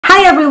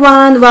Hi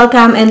everyone!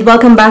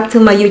 Welcome back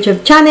to my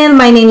YouTube channel.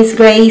 My name is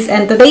Grace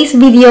and today's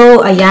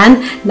video,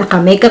 ayan,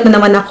 naka-makeup na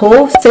naman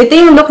ako. So ito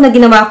yung look na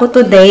ginawa ko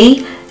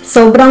today.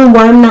 Sobrang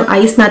warm ng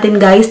eyes natin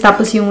guys.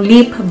 Tapos yung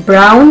lip,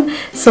 brown.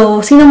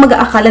 So sino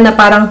mag-aakala na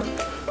parang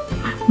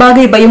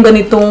bagay ba yung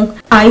ganitong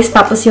eyes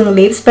tapos yung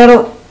lips?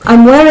 Pero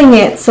I'm wearing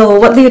it. So,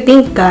 what do you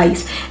think,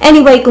 guys?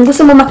 Anyway, kung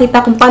gusto mo makita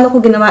kung paano ko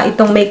ginawa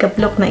itong makeup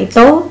look na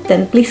ito,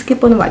 then please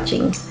keep on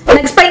watching.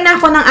 Nag-spray na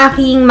ako ng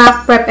aking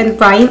MAC Prep and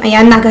Prime.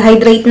 Ayan,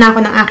 nag-hydrate na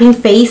ako ng aking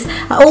face.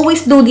 I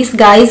always do this,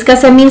 guys,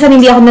 kasi minsan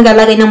hindi ako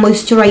naglalagay ng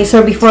moisturizer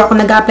before ako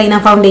nag-apply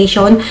ng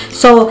foundation.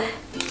 So,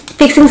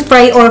 fixing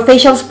spray or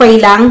facial spray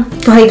lang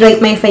to hydrate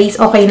my face,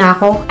 okay na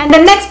ako. And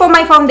then next for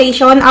my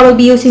foundation, I will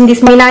be using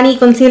this Milani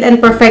Conceal and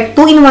Perfect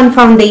 2-in-1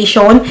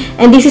 foundation.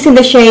 And this is in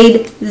the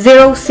shade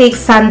 06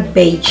 Sand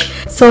Beige.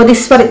 So this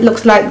is what it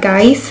looks like,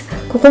 guys.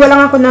 Kukuha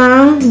lang ako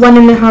ng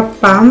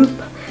 1.5 pump.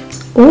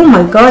 Oh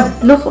my god,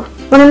 look.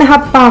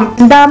 1.5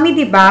 pump. Ang dami,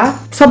 diba?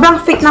 Sobrang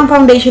thick ng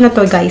foundation na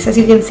to, guys. As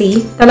you can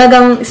see.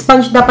 Talagang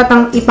sponge dapat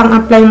ang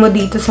ipang-apply mo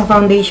dito sa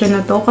foundation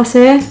na to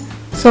kasi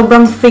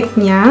sobrang thick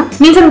niya.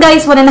 Minsan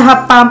guys,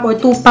 1.5 pump or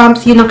 2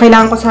 pumps, yun ang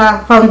kailangan ko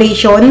sa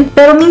foundation.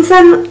 Pero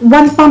minsan,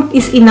 1 pump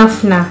is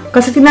enough na.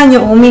 Kasi tingnan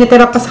nyo, may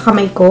natira pa sa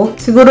kamay ko.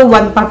 Siguro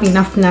 1 pump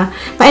enough na.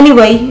 But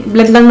anyway,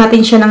 blend lang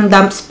natin siya ng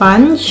damp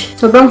sponge.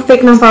 Sobrang thick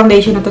ng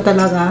foundation na to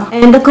talaga.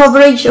 And the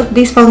coverage of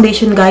this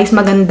foundation guys,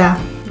 maganda.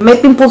 May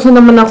pimples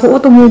na naman ako.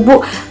 O,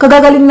 tumubo.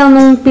 Kagagaling lang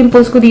ng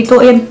pimples ko dito.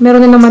 Ayan,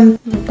 meron na naman.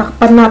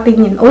 Takpan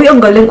natin yan. Uy, ang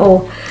galing,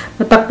 oh.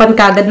 Natakpan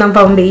kagad ng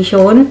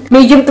foundation.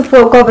 Medium to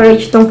full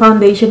coverage tong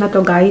foundation na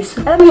to, guys.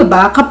 Alam nyo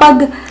ba,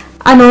 kapag,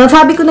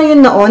 sabi ko na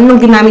yun noon,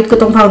 nung ginamit ko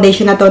tong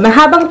foundation na to, na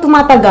habang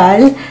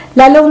tumatagal,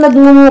 lalong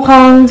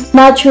nagmumukhang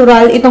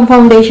natural itong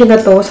foundation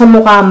na to sa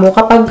mukha mo.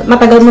 Kapag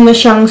matagal mo na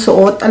siyang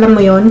suot, alam mo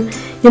yon,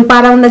 yung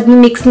parang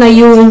nag-mix na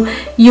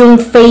yung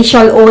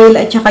facial oil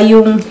at saka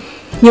yung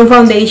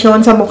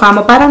foundation sa mukha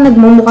mo, parang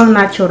nagmumukhang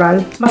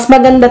natural. Mas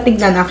maganda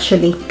tignan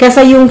actually.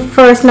 Kasi yung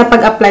first na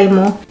pag-apply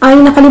mo. Ay,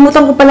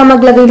 nakalimutan ko pala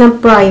maglagay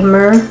ng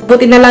primer.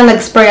 Buti na lang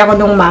nag-spray ako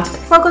ng MAC.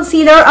 For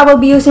concealer, I will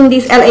be using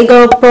this LA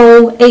Girl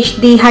Pro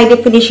HD High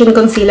Definition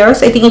Concealer.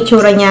 So, ito yung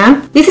itsura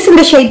niya. This is in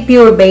the shade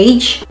Pure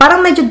Beige.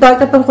 Parang medyo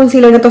dark na tong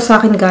concealer na to sa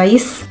akin,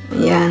 guys.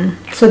 Ayan.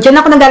 So, dyan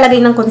ako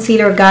naglalagay ng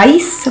concealer,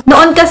 guys.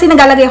 Noon kasi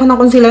naglalagay ako ng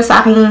concealer sa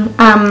aking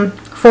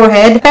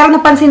forehead. Pero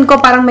napansin ko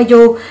parang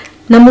medyo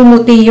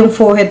namumuti yung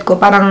forehead ko.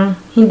 Parang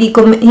hindi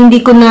ko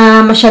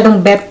na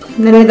masyadong bet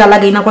na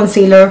naglalagay ng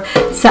concealer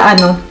sa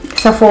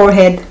sa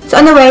forehead. So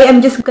anyway,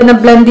 I'm just gonna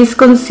blend this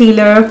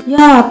concealer.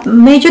 Yeah,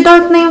 medyo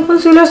dark na yung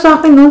concealer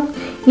sa akin, no?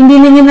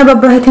 Hindi na niya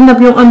nababrighten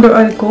up yung under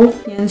eye ko.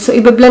 Yan. So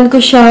iba-blend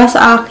ko siya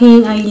sa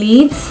aking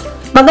eyelids.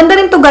 Maganda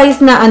rin to guys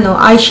na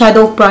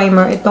eyeshadow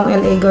primer itong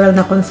LA Girl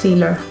na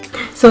concealer.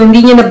 So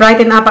hindi niya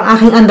na-brighten up ang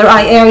aking under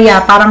eye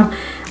area. Parang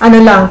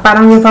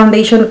parang yung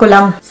foundation ko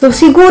lang. So,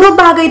 siguro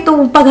bagay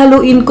itong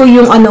paghaluin ko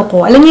yung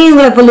ko. Alam niyo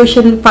yung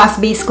Revolution Fast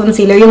Base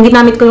Concealer, yung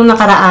ginamit ko nung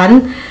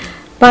nakaraan.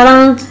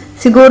 Parang,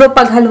 siguro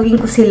paghaluin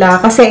ko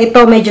sila. Kasi ito,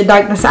 medyo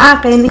dark na sa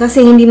akin.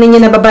 Kasi hindi na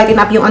niya nababrighten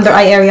up yung under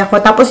eye area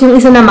ko. Tapos, yung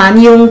isa naman,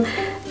 yung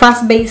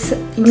Fast Base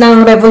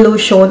ng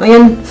Revolution.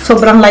 Ayan,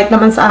 sobrang light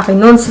naman sa akin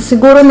nun. So,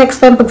 siguro next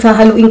time,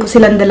 pagsahaluin ko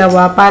silang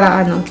dalawa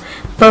para,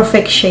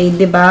 perfect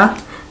shade, diba?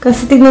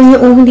 Kasi tignan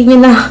niyo, hindi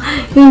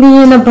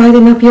niya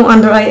na-brighten up yung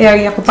under eye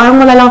area ko. Parang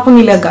wala lang akong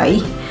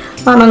nilagay.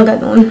 Parang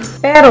ganun.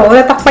 Pero,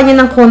 natakpan niya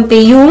ng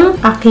konti yung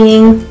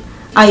aking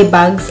eye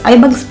bags. Eye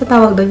bags pa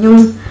tawag doon, yung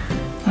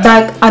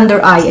dark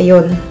under eye.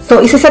 Ayun.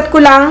 So, isaset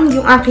ko lang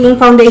yung aking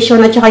foundation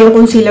at saka yung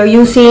concealer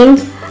using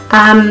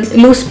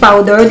loose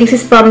powder. This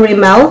is from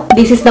Rimmel.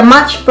 This is the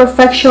Match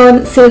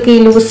Perfection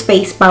Silky Loose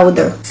Face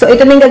Powder. So,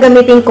 ito na yung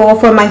gagamitin ko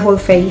for my whole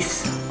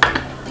face.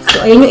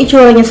 So, ayan yung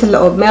itsura niya sa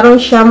loob.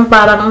 Meron siyang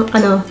parang,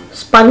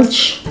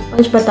 sponge.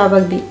 Sponge ba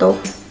tawag dito?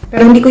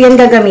 Pero hindi ko yan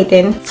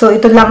gagamitin. So,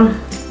 ito lang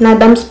na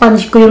damp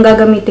sponge ko yung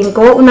gagamitin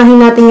ko. Unahin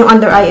natin yung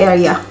under eye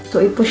area.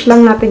 So, i-push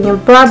lang natin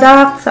yung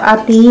product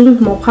sa ating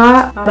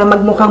mukha para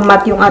magmukhang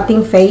matte yung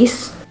ating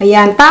face.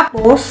 Ayan.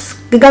 Tapos,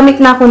 gagamit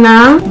na ako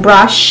ng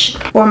brush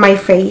for my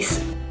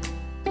face.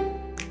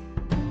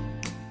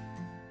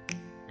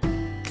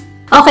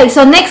 Okay,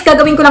 so next,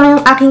 gagawin ko lang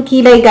yung aking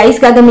kilay,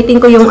 guys. Gagamitin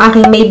ko yung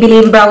aking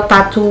Maybelline Brow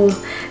Tattoo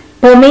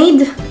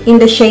Pomade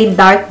in the shade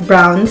Dark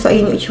Brown. So,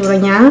 ayun yung itsura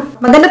niya.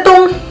 Maganda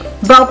tong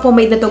brow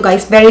pomade na to,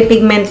 guys. Very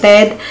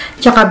pigmented,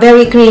 tsaka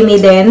very creamy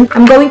din.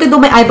 I'm going to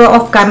do my eyebrow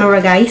off camera,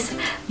 guys.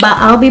 But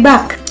I'll be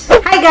back.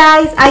 Hi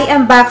guys! I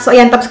am back. So,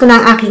 ayan, tapos ko na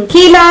ang aking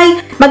kilay.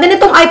 Maganda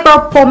tong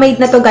eyebrow pomade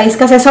na to, guys,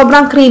 kasi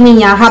sobrang creamy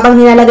niya. Habang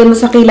nilalagay mo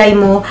sa kilay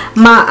mo,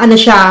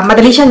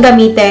 madali siyang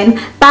gamitin.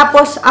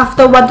 Tapos,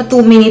 after 1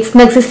 to 2 minutes,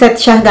 nagsiset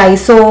siya,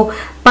 guys. So,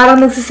 parang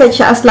nagsiset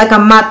siya as like a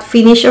matte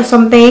finish or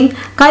something.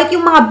 Kahit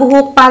yung mga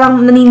buhok, parang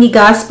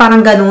naninigas,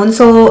 parang ganun.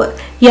 So,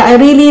 yeah, I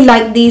really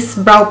like this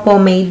brow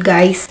pomade,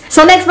 guys.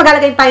 So, next,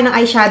 maglalagay tayo ng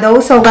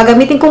eyeshadow. So,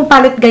 gagamitin kong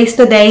palette, guys,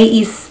 today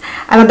is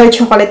another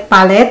chocolate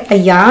palette.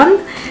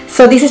 Ayan.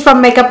 So, this is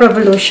from Makeup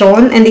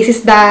Revolution. And this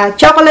is the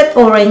chocolate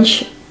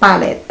orange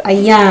palette.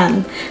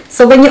 Ayan.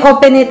 So, when you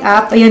open it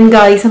up, ayan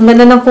guys, ang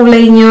ganda ng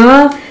kulay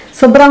niya.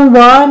 Sobrang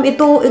warm.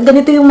 Ito,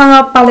 ganito yung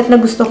mga palette na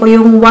gusto ko,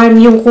 yung warm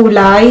yung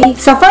kulay.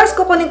 So, first,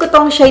 kukunin ko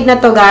tong shade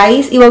na to,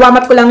 guys. Iwawarm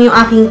up ko lang yung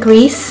aking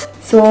crease.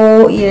 So,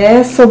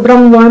 yes,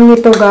 sobrang warm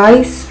nito,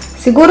 guys.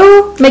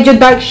 Siguro, medyo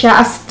dark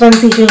siya as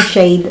transition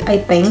shade, I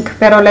think.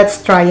 Pero,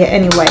 let's try it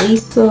anyway.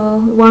 So,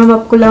 warm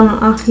up ko lang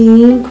ang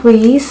aking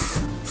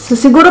crease. So,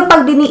 siguro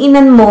pag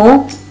diniinan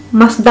mo,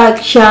 mas dark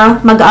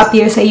siya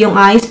mag-appear sa iyong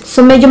eyes.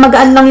 So, medyo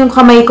magaan lang yung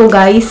kamay ko,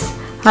 guys,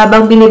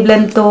 habang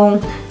biniblend tong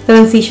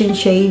transition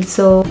shade.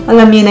 So,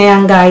 alam niyo na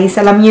yan, guys.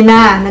 Alam niyo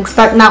na.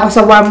 Nag-start na ako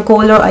sa warm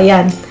color.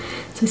 Ayan.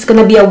 So, it's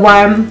gonna be a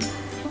warm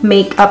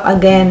makeup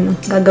again.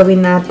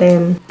 Gagawin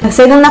natin.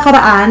 Kasi nung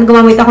nakaraan,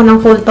 gumamit ako ng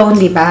cool tone,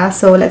 diba?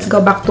 So, let's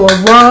go back to a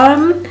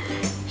warm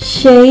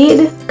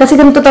shade. Kasi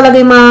ganito talaga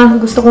yung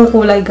mga gusto kong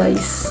kulay,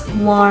 guys.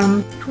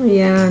 Warm.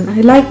 Ayan.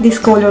 I like this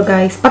color,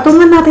 guys.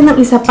 Patungan natin ng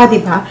isa pa,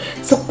 diba?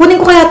 So, kunin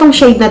ko kaya tong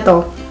shade na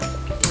to.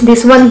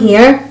 This one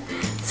here.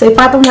 So,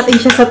 ipatong natin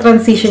siya sa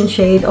transition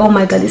shade. Oh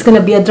my God, it's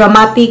gonna be a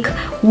dramatic,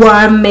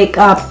 warm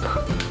makeup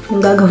yung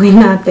gagawin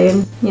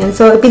natin. Yan.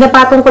 So,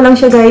 pinapatong ko lang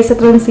siya, guys, sa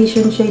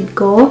transition shade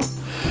ko.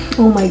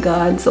 Oh my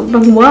God,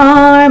 sobrang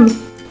warm!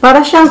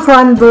 Para siyang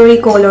cranberry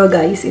color,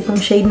 guys.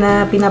 Itong shade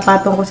na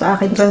pinapatong ko sa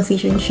akin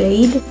transition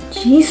shade.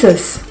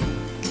 Jesus!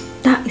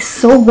 That is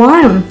so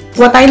warm!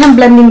 Kuha tayo ng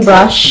blending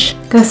brush.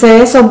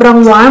 Kasi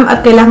sobrang warm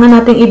at kailangan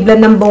natin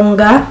i-blend ng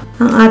bongga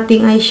ang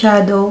ating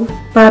eyeshadow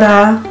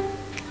para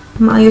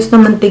maayos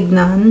naman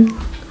tignan.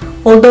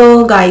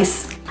 Although,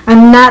 guys,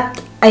 I'm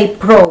not a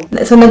pro.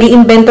 So,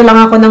 nag-iimbento lang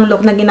ako ng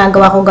look na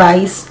ginagawa ko,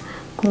 guys.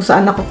 Kung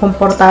saan ako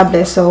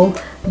komportable. So,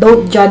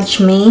 don't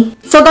judge me.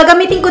 So,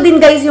 gagamitin ko din,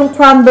 guys, yung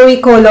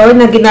cranberry color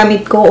na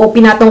ginamit ko o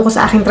pinatong ko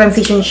sa aking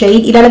transition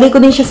shade. Ilalagay ko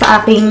din siya sa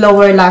aking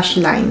lower lash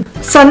line.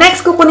 So,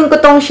 next, kukunin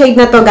ko tong shade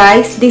na to,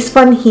 guys. This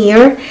one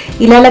here.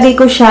 Ilalagay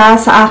ko siya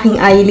sa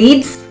aking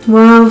eyelids.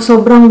 Wow,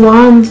 sobrang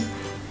warm.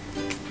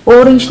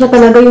 Orange na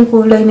talaga yung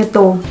kulay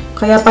nito.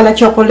 Kaya pala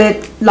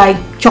chocolate, like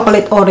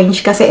chocolate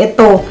orange. Kasi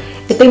ito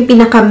yung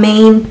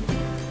pinaka-main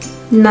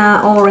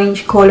na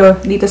orange color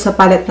dito sa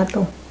palette na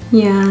to.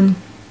 Yan.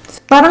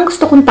 So, parang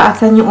gusto kong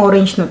taasan yung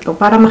orange na to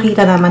para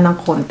makita naman ng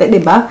konti,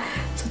 diba?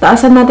 So,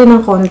 taasan natin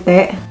ng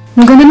konti.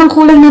 Ang ganda ng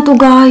kulay na to,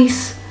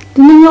 guys.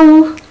 Tingnan nyo,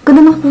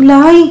 ganda ng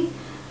kulay.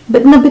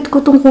 Bet na bet ko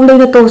tong kulay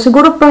na to.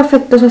 Siguro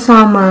perfect to sa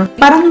summer.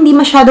 Parang hindi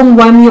masyadong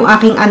warm yung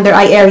aking under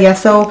eye area.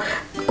 So,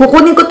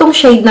 kukunin ko tong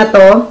shade na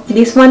to.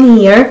 This one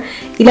here.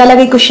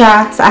 Ilalagay ko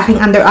siya sa aking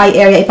under eye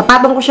area.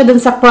 Ipapatong ko siya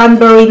dun sa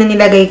cranberry na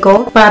nilagay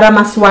ko para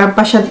mas warm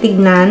pa siyang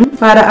tignan.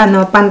 Para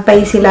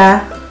pantay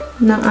sila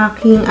ng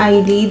aking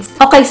eyelids.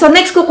 Okay, so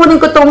next kukunin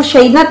ko tong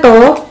shade na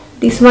to.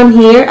 This one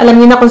here. Alam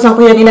niyo na kung saan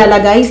ko yan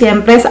ilalagay.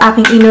 Siyempre sa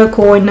aking inner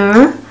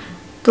corner.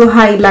 To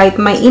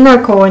highlight my inner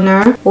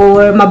corner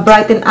or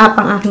ma-brighten up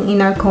ang aking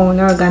inner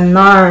corner.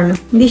 Ganon.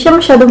 Hindi siya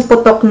masyadong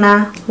putok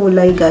na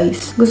kulay,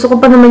 guys. Gusto ko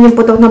pa naman yung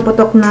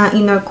putok na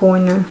inner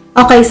corner.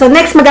 Okay, so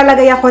next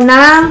maglalagay ako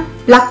ng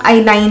black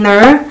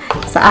eyeliner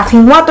sa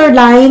aking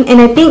waterline. And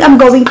I think I'm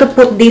going to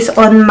put this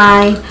on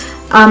my,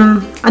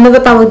 ano ba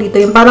tawag dito?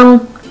 Yung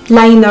parang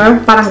liner,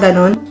 parang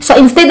ganon. So,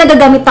 instead na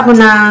gagamit ako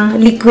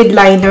ng liquid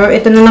liner,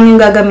 ito na lang yung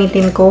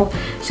gagamitin ko.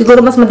 Siguro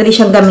mas madali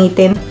siyang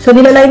gamitin. So,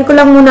 nilaline ko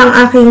lang muna ang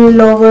aking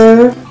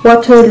lower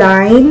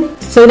waterline.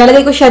 So,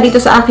 ilalagay ko siya dito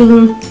sa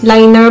aking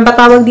liner.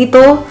 Batawag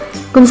dito,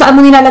 kung saan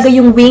mo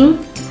nilalagay yung wing.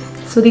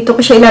 So, dito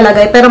ko siya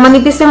ilalagay. Pero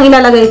manipis yung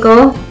ilalagay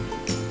ko.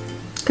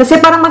 Kasi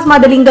parang mas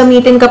madaling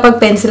gamitin kapag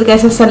pencil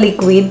kaysa sa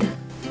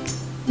liquid.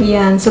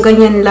 Yan. So,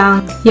 ganyan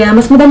lang. Yeah,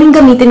 mas madaling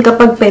gamitin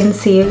kapag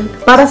pencil.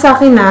 Para sa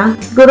akin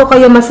siguro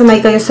kayo masanay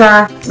kayo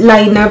sa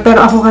liner,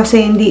 pero ako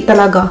kasi hindi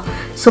talaga.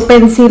 So,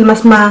 pencil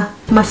mas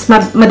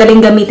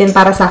madaling gamitin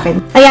para sa akin.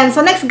 Ayan.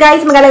 So, next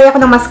guys, maglalagay ako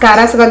ng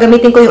mascara. So,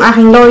 gagamitin ko yung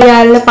aking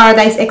L'Oreal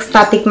Paradise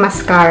Extatic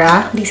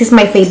Mascara. This is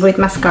my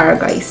favorite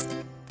mascara, guys.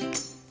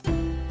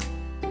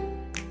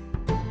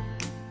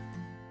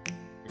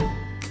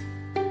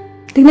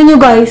 Tingnan nyo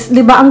guys,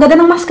 diba? Ang ganda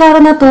ng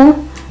mascara na to.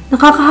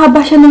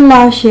 Nakakahaba siya ng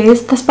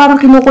lashes, tas parang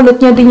kinukulot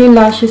niya din yung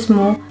lashes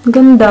mo.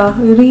 Ganda.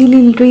 I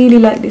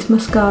really like this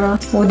mascara.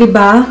 O,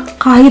 diba?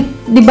 Kahit,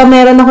 diba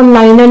meron akong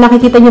liner,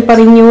 nakikita niyo pa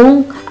rin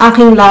yung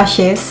aking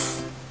lashes.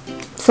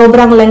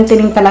 Sobrang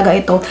lengthening talaga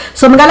ito.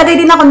 So, maglalagay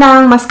din ako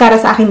ng mascara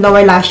sa aking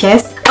lower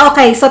lashes.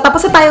 Okay, so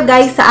tapos na tayo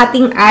guys sa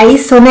ating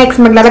eyes. So, next,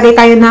 maglalagay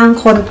tayo ng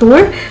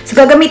contour. So,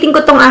 gagamitin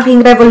ko tong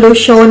aking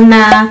Revolution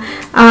na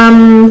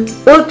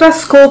Ultra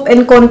Sculpt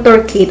and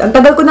Contour Kit. Ang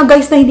tagal ko na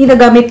guys na hindi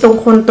nagamit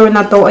tong contour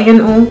na to. Ayan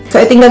oh. So,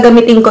 ito yung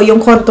gagamitin ko,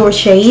 yung contour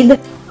shade.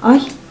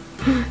 Ay,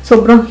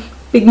 sobrang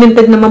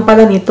pigmented naman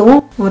pala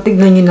nito. O,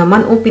 tignan nyo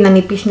naman. O,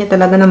 pinanipis niya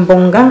talaga ng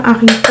bongga ang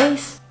aking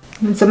face.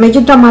 So, medyo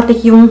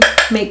dramatic yung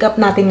makeup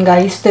natin,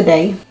 guys,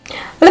 today.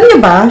 Alam niyo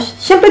ba,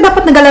 syempre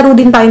dapat nagalaro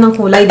din tayo ng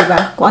kulay, di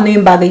ba? Kung ano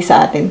yung bagay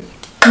sa atin.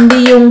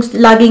 Hindi yung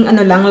laging,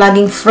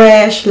 laging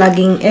fresh,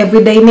 laging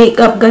everyday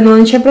makeup,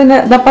 ganun. Syempre,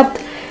 dapat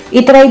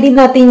itry din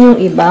natin yung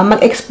iba.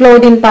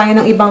 Mag-explore din tayo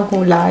ng ibang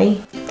kulay.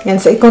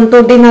 Yan, so,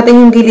 i-contour din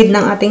natin yung gilid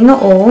ng ating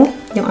noo.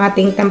 yung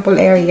ating temple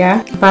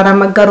area para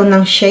magkaroon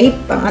ng shape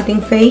ang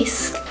ating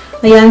face.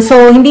 Ayan, so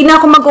hindi na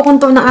ako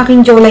magkukontour ng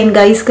aking jawline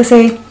guys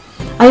kasi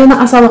ayaw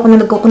ng asawa ko na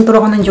nagkukontour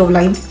ako ng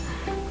jawline.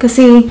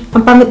 Kasi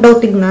ang pangit daw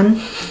tignan.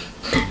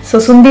 So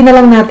sundin na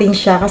lang natin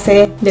siya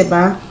kasi, 'di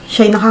ba?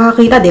 Siya yung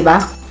nakakakita, 'di ba?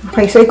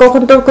 Okay, so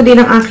iko-contour ko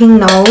din ang aking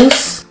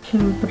nose.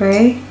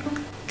 Syempre.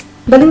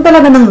 Galing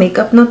talaga ng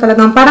makeup, no?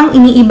 Talagang parang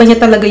iniiba niya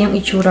talaga yung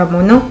itsura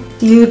mo, no?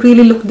 You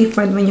really look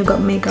different when you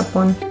got makeup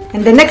on.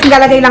 And then next,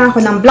 lalagay lang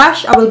ako ng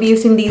blush. I will be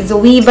using the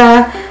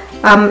Zoeva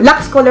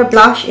Luxe Color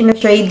Blush in the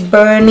shade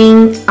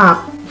Burning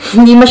Up.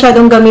 Hindi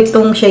masyadong gamit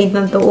tong shade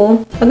na to, oh.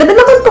 Ang ganda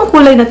naman tong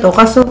kulay na to.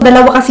 Kaso,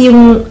 dalawa kasi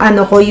yung,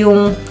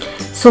 yung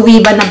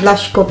Zoeva na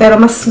blush ko. Pero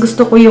mas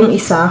gusto ko yung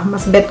isa.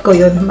 Mas bet ko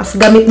yun. Mas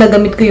gamit na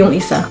gamit ko yung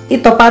isa.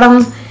 Ito,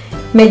 parang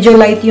medyo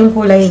light yung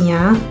kulay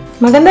niya.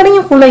 Maganda rin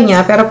yung kulay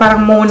niya, pero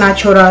parang more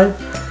natural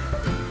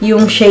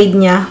yung shade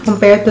niya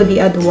compared to the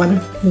other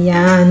one.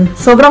 Yan.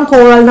 Sobrang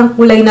coral ng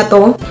kulay na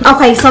to.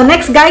 Okay, so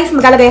next guys,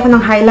 maglalagay ako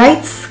ng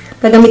highlights.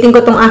 Gagamitin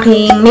ko tong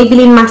aking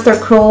Maybelline Master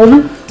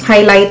Chrome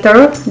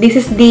highlighter. This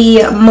is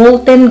the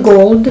molten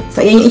gold.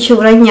 So, yan yung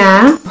itsura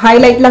niya.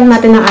 Highlight lang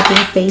natin ang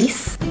ating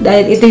face.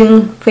 Dahil ito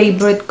yung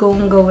favorite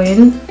kong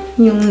gawin.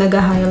 Yung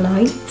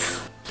naga-highlights.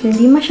 So,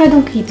 hindi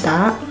masyadong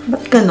kita.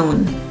 Ba't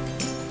ganon?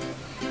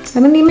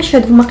 Parang hindi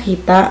masyadong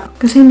makita.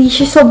 Kasi hindi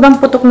siya sobrang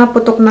putok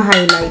na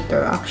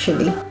highlighter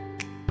actually.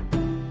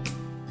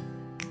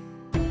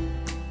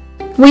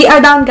 We are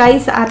down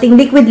guys sa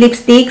ating liquid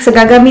lipstick. So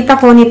gagamit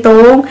ako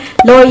nitong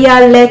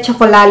L'Oreal Le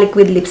Chocolat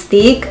liquid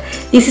lipstick.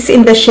 This is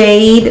in the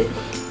shade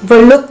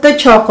Volupto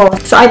Choco.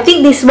 So I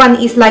think this one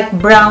is like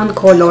brown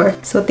color.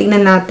 So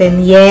tingnan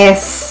natin.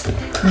 Yes!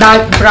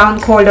 Dark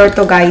brown color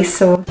to guys.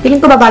 So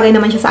feeling ko babagay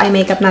naman siya sa eye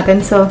makeup natin.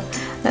 So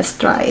let's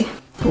try.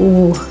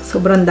 Ooh,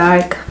 sobrang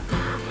dark.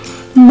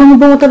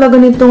 Bango-bango talaga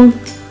nitong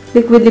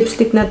liquid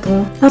lipstick na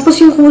to. Tapos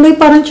yung kulay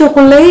parang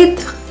chocolate.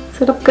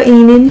 Sarap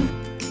kainin.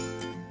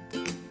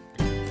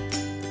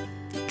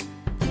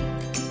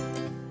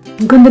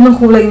 Ang ganda ng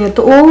kulay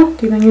nito, oh.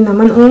 Tingnan nyo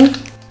naman, oh.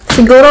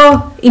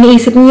 Siguro,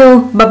 iniisip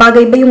nyo,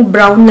 babagay ba yung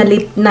brown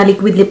na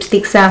liquid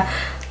lipstick sa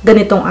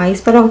ganitong eyes?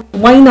 Pero,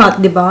 why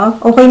not, diba?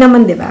 Okay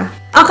naman, diba?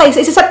 Okay,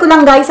 so isasat ko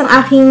lang, guys, ang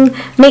aking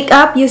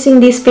makeup using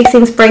this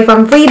fixing spray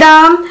from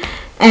Freedom.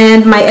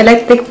 And my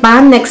electric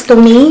pan next to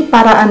me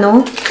para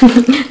ano.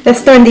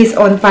 Let's turn this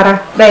on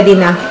para ready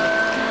na.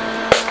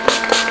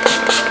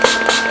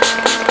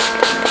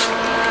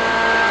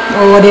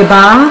 Oh,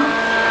 diba?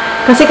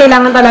 Kasi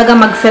kailangan talaga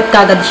mag-set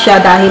kagad siya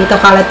dahil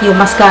kakalat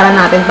yung mascara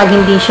natin pag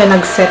hindi siya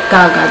nag-set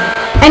kagad.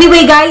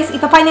 Anyway guys,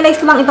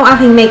 ipa-finalize ko lang itong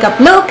aking makeup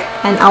look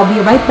and I'll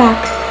be right back.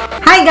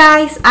 Hi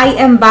guys! I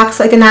am back.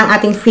 So ito na ang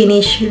ating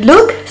finished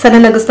look. Sana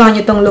nagustuhan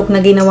nyo itong look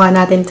na ginawa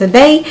natin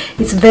today.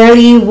 It's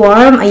very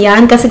warm.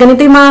 Ayan. Kasi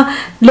ganito yung mga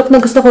look na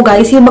gusto ko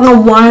guys. Yung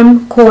mga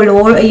warm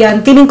color.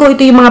 Ayan. Feeling ko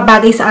ito yung mga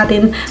bagay sa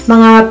atin.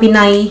 Mga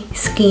Pinay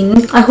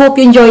skin. I hope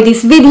you enjoyed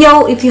this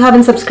video. If you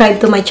haven't subscribed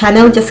to my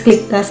channel, just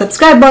click the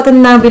subscribe button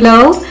down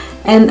below.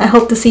 And I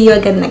hope to see you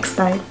again next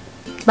time.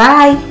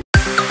 Bye!